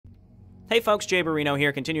Hey folks, Jayborino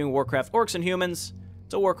here, continuing Warcraft Orcs and Humans.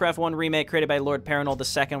 It's a Warcraft 1 remake created by Lord Perinold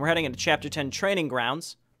II. We're heading into Chapter 10 Training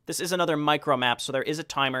Grounds. This is another micro map, so there is a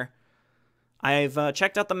timer. I've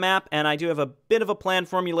checked out the map, and I do have a bit of a plan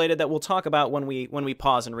formulated that we'll talk about when we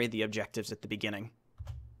pause and read the objectives at the beginning.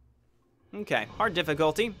 Okay, hard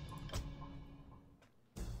difficulty.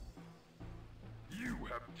 You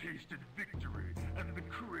have tasted victory, and the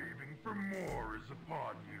craving for more is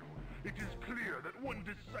upon you. It is clear that one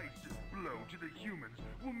decisive blow to the humans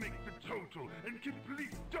will make the total and complete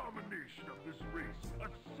domination of this race a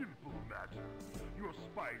simple matter. Your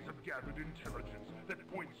spies have gathered intelligence that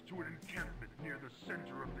points to an encampment near the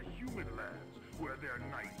center of the human lands, where their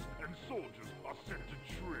knights and soldiers are sent to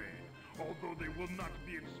train. Although they will not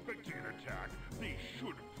be expecting an attack, they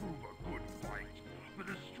should prove a good fight. The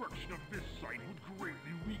destruction of this site would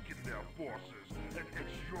greatly weaken their forces and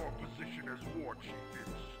etch your position as war chief in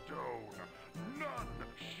stone. None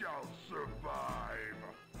shall survive.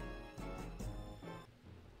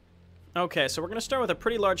 Okay, so we're going to start with a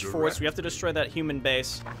pretty large force. We have to destroy that human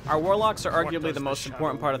base. Our warlocks are arguably the most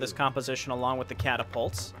important part of this composition, along with the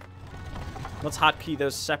catapults. Let's hotkey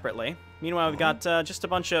those separately. Meanwhile, we've got just a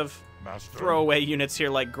bunch of throwaway units here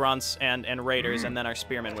like grunts and raiders, and then our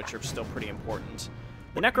spearmen, which are still pretty important.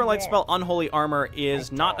 The Necrolite spell Unholy Armor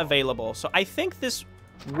is not available, so I think this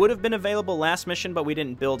would have been available last mission, but we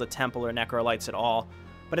didn't build a temple or Necrolites at all.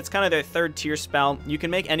 But it's kind of their third tier spell. You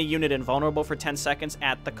can make any unit invulnerable for 10 seconds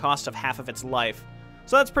at the cost of half of its life.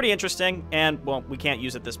 So that's pretty interesting, and, well, we can't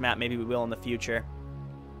use it this map. Maybe we will in the future.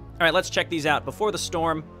 Alright, let's check these out. Before the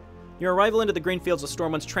storm, your arrival into the Greenfields of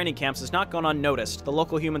Stormwind's training camps has not gone unnoticed. The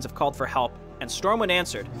local humans have called for help, and Stormwind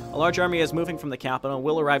answered. A large army is moving from the capital and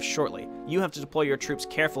will arrive shortly. You have to deploy your troops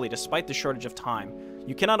carefully despite the shortage of time.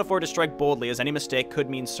 You cannot afford to strike boldly, as any mistake could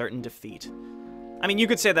mean certain defeat. I mean, you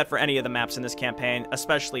could say that for any of the maps in this campaign,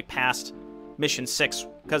 especially past Mission 6,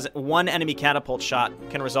 because one enemy catapult shot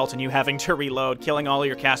can result in you having to reload, killing all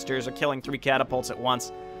your casters, or killing 3 catapults at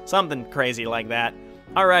once. Something crazy like that.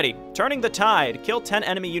 Alrighty, turning the tide. Kill 10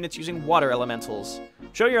 enemy units using water elementals.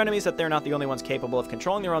 Show your enemies that they're not the only ones capable of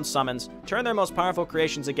controlling their own summons. Turn their most powerful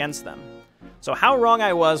creations against them. So how wrong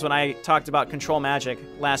I was when I talked about control magic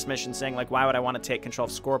last mission, saying, like, why would I want to take control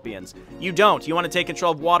of scorpions? You don't. You want to take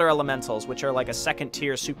control of water elementals, which are like a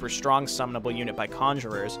second-tier super strong summonable unit by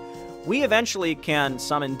conjurers. We eventually can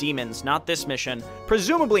summon demons, not this mission.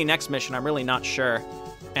 Presumably next mission, I'm really not sure.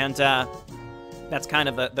 And, that's kind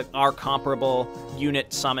of our comparable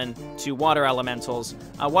unit summon to water elementals.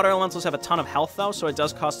 Water elementals have a ton of health, though, so it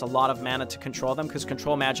does cost a lot of mana to control them, because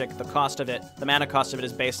control magic, the mana cost of it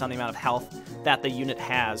is based on the amount of health that the unit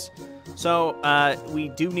has. So we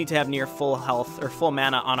do need to have near full health, or full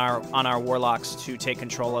mana on our warlocks to take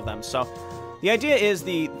control of them. So the idea is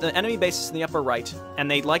the enemy base is in the upper right,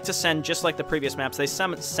 and they like to send, just like the previous maps, they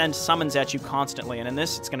send summons at you constantly, and in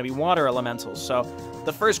this, it's going to be water elementals. So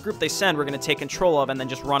the first group they send, we're going to take control of, and then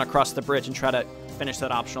just run across the bridge and try to finish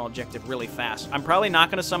that optional objective really fast. I'm probably not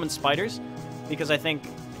going to summon spiders, because I think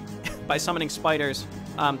by summoning spiders,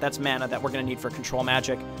 that's mana that we're going to need for control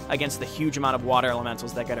magic against the huge amount of water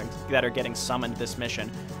elementals that are getting summoned this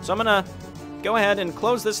mission. So I'm going to go ahead and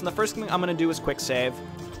close this, and the first thing I'm going to do is quick save.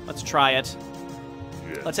 Let's try it.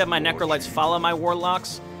 Let's have my Necrolites follow my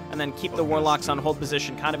Warlocks, and then keep the Warlocks on hold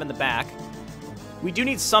position kind of in the back. We do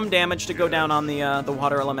need some damage to go down on the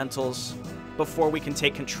Water Elementals before we can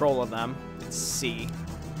take control of them. Let's see.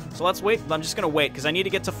 So let's wait. I'm just going to wait, because I need to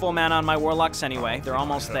get to full mana on my Warlocks anyway. They're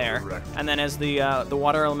almost there. And then as the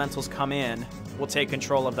Water Elementals come in, we'll take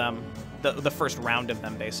control of them, the first round of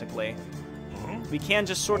them, basically. We can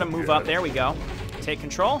just sort of move up. There we go. Take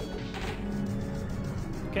control.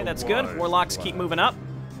 Okay, that's good. Warlocks keep moving up.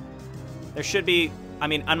 There should be, I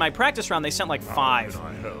mean, on my practice round, they sent like 5.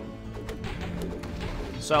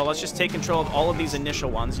 So let's just take control of all of these initial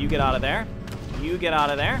ones. You get out of there. You get out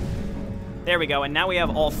of there. There we go, and now we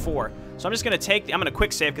have all 4. So I'm just going to I'm going to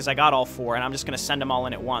quick save because I got all 4, and I'm just going to send them all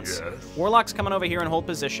in at once. Yes. Warlock's coming over here and hold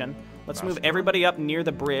position. Let's move everybody up near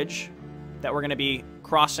the bridge that we're going to be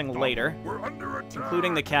crossing later,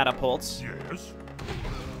 including the catapults. Yes.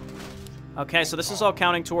 Okay, so this is all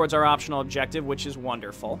counting towards our optional objective, which is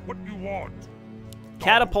wonderful. What you want?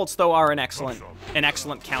 Catapults, though, are an excellent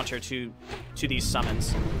counter to these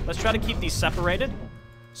summons. Let's try to keep these separated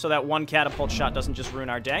so that one catapult shot doesn't just ruin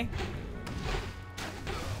our day.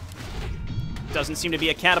 Doesn't seem to be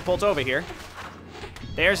a catapult over here.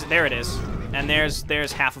 There it is. And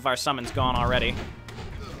there's half of our summons gone already.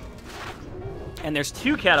 And there's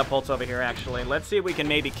 2 catapults over here, actually. Let's see if we can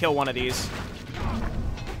maybe kill one of these.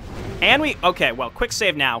 And we... Okay, well, quick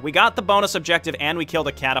save now. We got the bonus objective, and we killed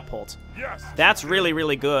a catapult. Yes. That's really,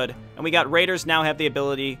 really good. And we got Raiders now have the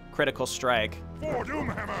ability Critical Strike. For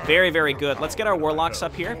Doomhammer. Very, very good. Let's get our Warlocks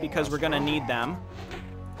up here, because we're going to need them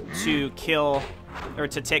to kill... Or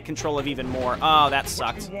to take control of even more. Oh, that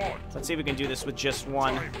sucked. Let's see if we can do this with just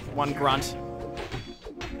one grunt.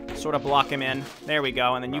 Sort of block him in. There we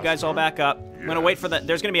go. And then you guys all back up. I'm going to wait for the...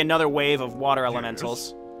 There's going to be another wave of water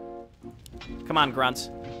elementals. Come on,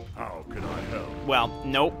 grunt. How can I help? Well,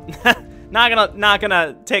 nope. not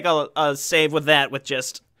gonna take a save with that, with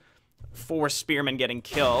just 4 spearmen getting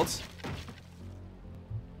killed.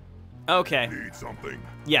 Okay. Need something?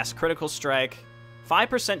 Yes, critical strike.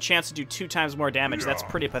 5% chance to do 2 times more damage. That's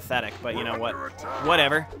pretty pathetic, but you know what?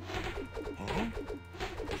 Whatever.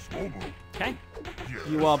 Okay.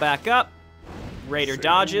 You all back up. Raider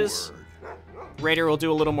dodges. Raider will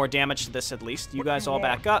do a little more damage to this at least. You guys all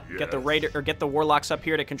back up. Get the Raider or get the Warlocks up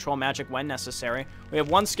here to control magic when necessary. We have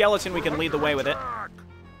 1 skeleton. We can lead the way with it.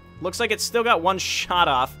 Looks like it's still got 1 shot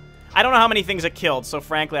off. I don't know how many things it killed, so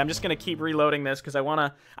frankly, I'm just gonna keep reloading this because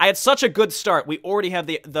I had such a good start. We already have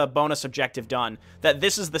the bonus objective done that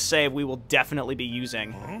this is the save we will definitely be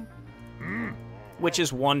using, which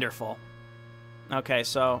is wonderful. Okay,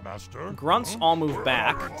 so grunts all move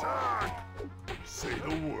back. Say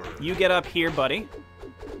the word. You get up here, buddy.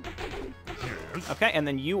 Yes. Okay, and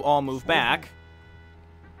then you all move back.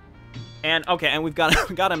 And okay, and we've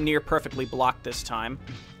got him near perfectly blocked this time.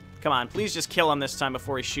 Come on, please just kill him this time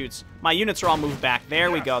before he shoots. My units are all moved back.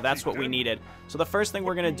 There we go. That's what we needed. So the first thing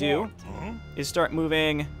we're gonna do is start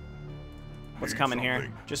moving. What's coming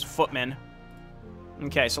here? Just footmen.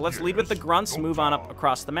 Okay, so let's lead with the grunts, move on up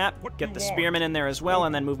across the map, get the spearmen in there as well,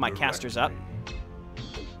 and then move my casters up.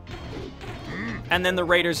 And then the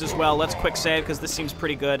raiders as well. Let's quick save because this seems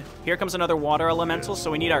pretty good. Here comes another water elemental,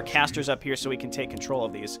 so we need our casters up here so we can take control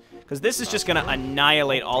of these. Because this is just going to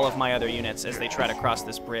annihilate all of my other units as they try to cross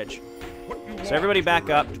this bridge. So everybody back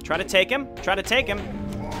up. Try to take him. Try to take him.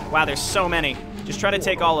 Wow, there's so many. Just try to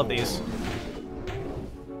take all of these.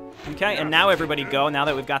 Okay, and now everybody go. Now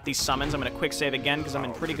that we've got these summons, I'm going to quick save again because I'm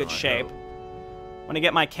in pretty good shape. I'm going to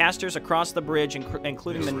get my casters across the bridge,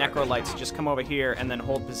 including the necrolites, just come over here and then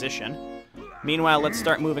hold position. Meanwhile, let's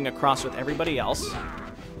start moving across with everybody else.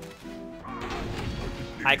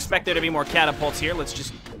 I expect there to be more catapults here. Let's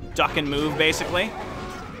just duck and move, basically.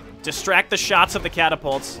 Distract the shots of the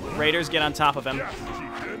catapults. Raiders get on top of him.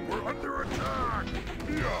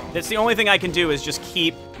 That's the only thing I can do is just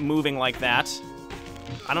keep moving like that.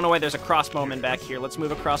 I don't know why there's a crossbowman back here. Let's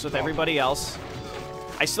move across with everybody else.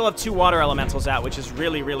 I still have 2 water elementals out, which is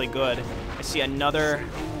really, really good. I see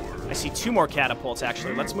 2 more catapults,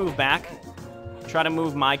 actually. Let's move back. Try to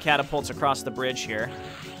move my catapults across the bridge here.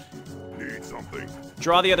 Need something.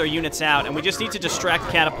 Draw the other units out, and we just need to distract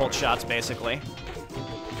catapult shots, basically.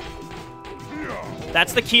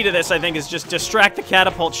 That's the key to this, I think, is just distract the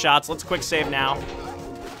catapult shots. Let's quick save now.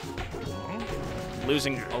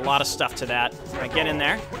 Losing a lot of stuff to that. All right, get in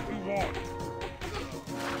there.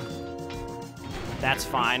 That's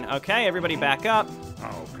fine. Okay, everybody back up.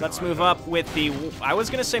 Let's move up with the... I was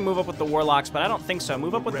going to say move up with the Warlocks, but I don't think so.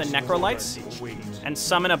 Move up with the Necrolites and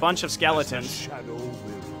summon a bunch of skeletons.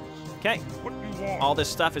 Okay. All this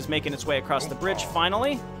stuff is making its way across the bridge,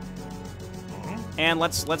 finally. And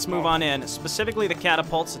let's move on in. Specifically, the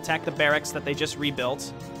catapults attack the barracks that they just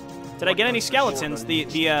rebuilt. Did I get any skeletons?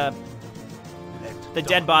 The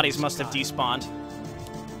dead bodies must have despawned.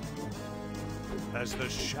 As the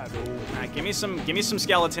shadow. All right, give me some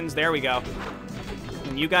skeletons. There we go.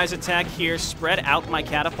 And you guys attack here. Spread out my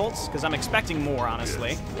catapults because I'm expecting more,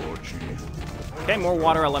 honestly. Okay, more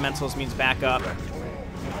water elementals means back up.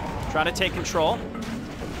 Try to take control.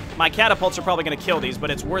 My catapults are probably going to kill these,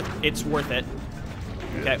 but it's worth it.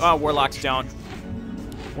 Okay. Oh, Warlocks don't.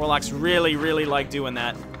 Warlocks really, really like doing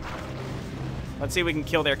that. Let's see if we can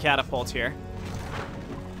kill their catapults here.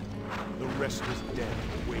 The rest is dead.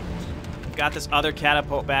 Wait. Got this other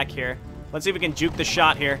catapult back here. Let's see if we can juke the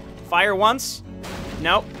shot here. Fire once.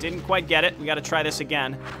 Nope, didn't quite get it. We got to try this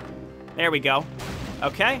again. There we go.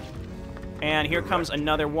 Okay. And here comes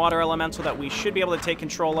another water elemental that we should be able to take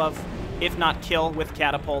control of, if not kill, with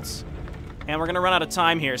catapults. And we're going to run out of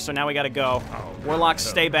time here, so now we got to go. Warlocks,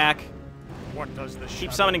 stay back.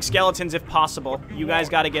 Keep summoning skeletons if possible. You guys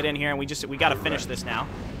got to get in here, and we got to finish this now.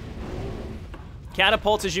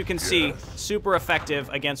 Catapults, as you can see, super effective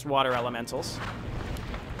against water elementals.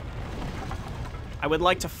 I would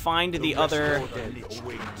like to find the other...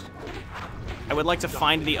 I would like to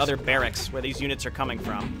find the other barracks where these units are coming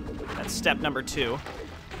from. That's step number 2.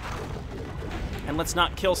 And let's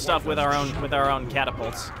not kill stuff with our own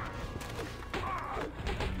catapults.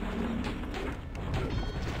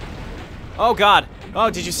 Oh, God. Oh,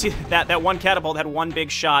 did you see that? That one catapult had one big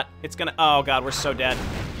shot. It's gonna... Oh, God, we're so dead.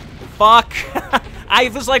 Fuck. I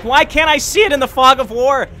was like, why can't I see it in the fog of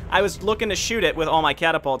war? I was looking to shoot it with all my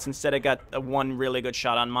catapults. Instead, I got one really good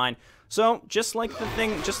shot on mine. So, just like the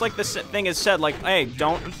thing is said, like, hey,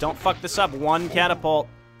 don't fuck this up. One catapult,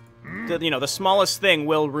 the smallest thing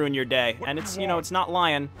will ruin your day. And it's, it's not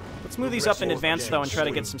lying. Let's move these up in advance, though, and try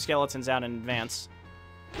to get some skeletons out in advance.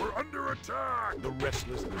 We're under attack! The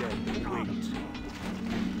restless dead wait.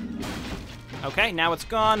 Okay, now it's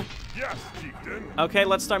gone. Yes, chieftain. Okay,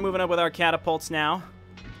 let's start moving up with our catapults now.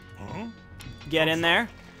 Huh? Get in there.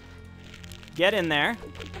 Get in there.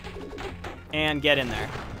 And get in there.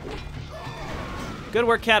 Good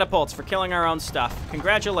work, catapults, for killing our own stuff.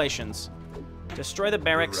 Congratulations. Destroy the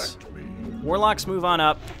barracks. Warlocks, move on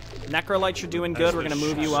up. Necrolites, you're doing good. We're going to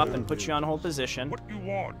move you up and put you on hold position. What you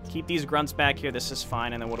want? Keep these grunts back here. This is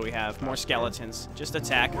fine. And then what do we have? More skeletons. Just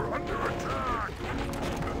attack. We're under attack!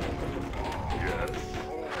 Yes.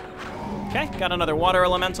 Okay, got another water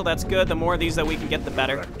elemental. That's good. The more of these that we can get, the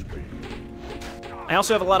better. I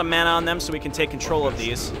also have a lot of mana on them, so we can take control of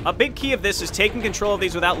these. A big key of this is taking control of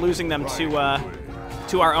these without losing them to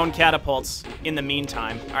our own catapults in the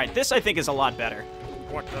meantime. All right, this I think is a lot better.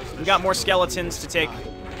 We got more skeletons to take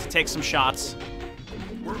some shots.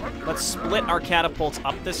 Let's split our catapults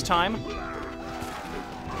up this time.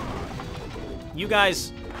 You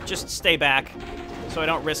guys just stay back so I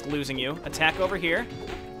don't risk losing you. Attack over here.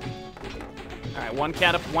 All right,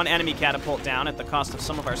 one enemy catapult down at the cost of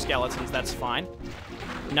some of our skeletons. That's fine.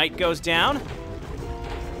 Knight goes down.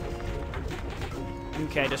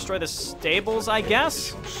 Okay, destroy the stables, I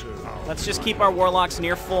guess. Let's just keep our warlocks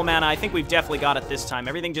near full mana. I think we've definitely got it this time.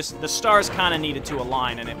 Everything the stars kind of needed to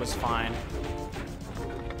align, and it was fine.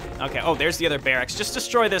 Okay, oh, there's the other barracks. Just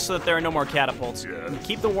destroy this so that there are no more catapults. And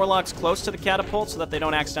keep the warlocks close to the catapults so that they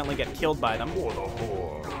don't accidentally get killed by them.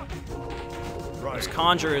 Those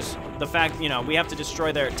conjurers, the fact, we have to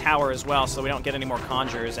destroy their tower as well so we don't get any more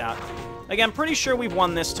conjurers out. Again, pretty sure we've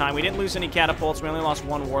won this time. We didn't lose any catapults. We only lost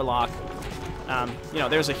one warlock.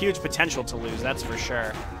 There's a huge potential to lose, that's for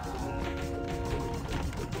sure.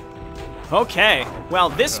 Okay, well,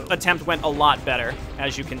 this attempt went a lot better,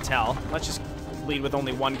 as you can tell. Let's just lead with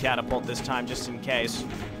only one catapult this time, just in case.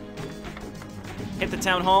 Hit the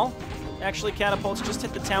town hall. Actually, catapults, just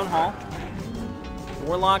hit the town hall.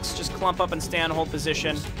 Warlocks, just clump up and stay on hold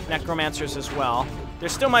position. Necromancers as well. There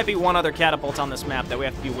still might be one other catapult on this map that we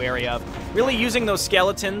have to be wary of. Really using those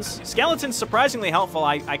skeletons. Skeletons, surprisingly helpful.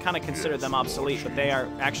 I kind of consider them obsolete, but they are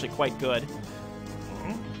actually quite good.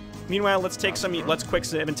 Meanwhile, let's quick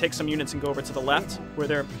save and take some units and go over to the left, where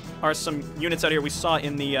there are some units out here. We saw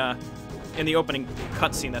in the opening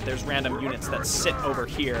cutscene that there's random units that sit over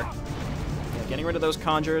here. Yeah, getting rid of those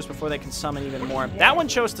conjurers before they can summon even more. That one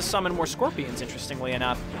chose to summon more scorpions, interestingly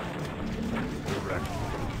enough.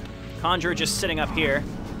 Conjurer just sitting up here.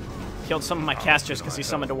 Killed some of my casters because he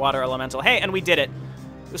summoned a water elemental. Hey, and we did it.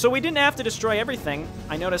 So we didn't have to destroy everything.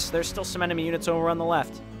 I noticed there's still some enemy units over on the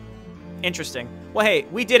left. Interesting. Well, hey,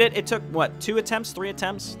 we did it. It took, what, 2 attempts? 3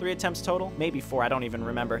 attempts? 3 attempts total? Maybe 4. I don't even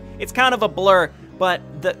remember. It's kind of a blur, but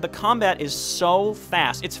the combat is so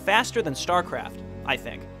fast. It's faster than StarCraft, I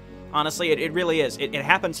think. Honestly, it really is. It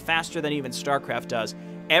happens faster than even StarCraft does.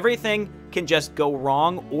 Everything can just go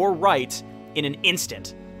wrong or right in an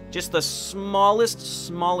instant. Just the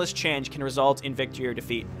smallest change can result in victory or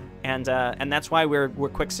defeat. And that's why we're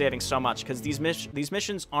quick saving so much, because these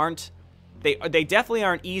missions aren't... They definitely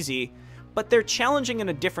aren't easy, but they're challenging in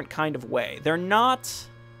a different kind of way. They're not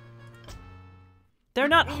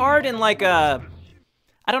hard in like a...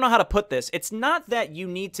 I don't know how to put this. It's not that you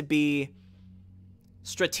need to be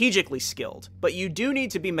strategically skilled, but you do need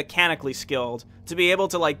to be mechanically skilled to be able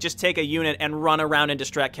to like just take a unit and run around and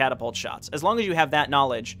distract catapult shots. As long as you have that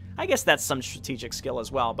knowledge, I guess that's some strategic skill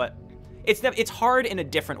as well, but it's hard in a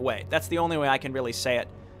different way. That's the only way I can really say it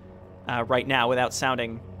right now without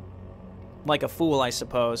sounding like a fool, I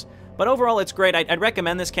suppose. But overall, it's great. I'd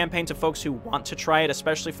recommend this campaign to folks who want to try it,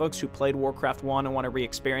 especially folks who played Warcraft 1 and want to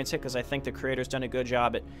re-experience it, because I think the creator's done a good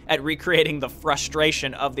job at recreating the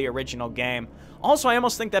frustration of the original game. Also, I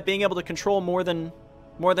almost think that being able to control more than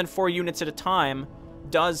 4 units at a time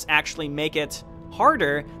does actually make it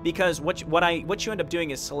harder, because what you end up doing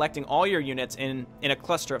is selecting all your units in a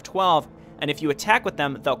cluster of 12, and if you attack with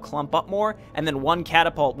them, they'll clump up more, and then one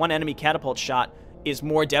enemy catapult shot is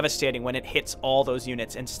more devastating when it hits all those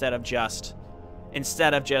units instead of just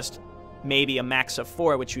maybe a max of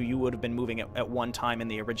 4, which you would have been moving at one time in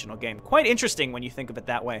the original game. Quite interesting when you think of it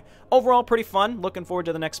that way. Overall, pretty fun. Looking forward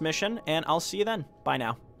to the next mission, and I'll see you then. Bye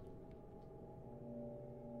now.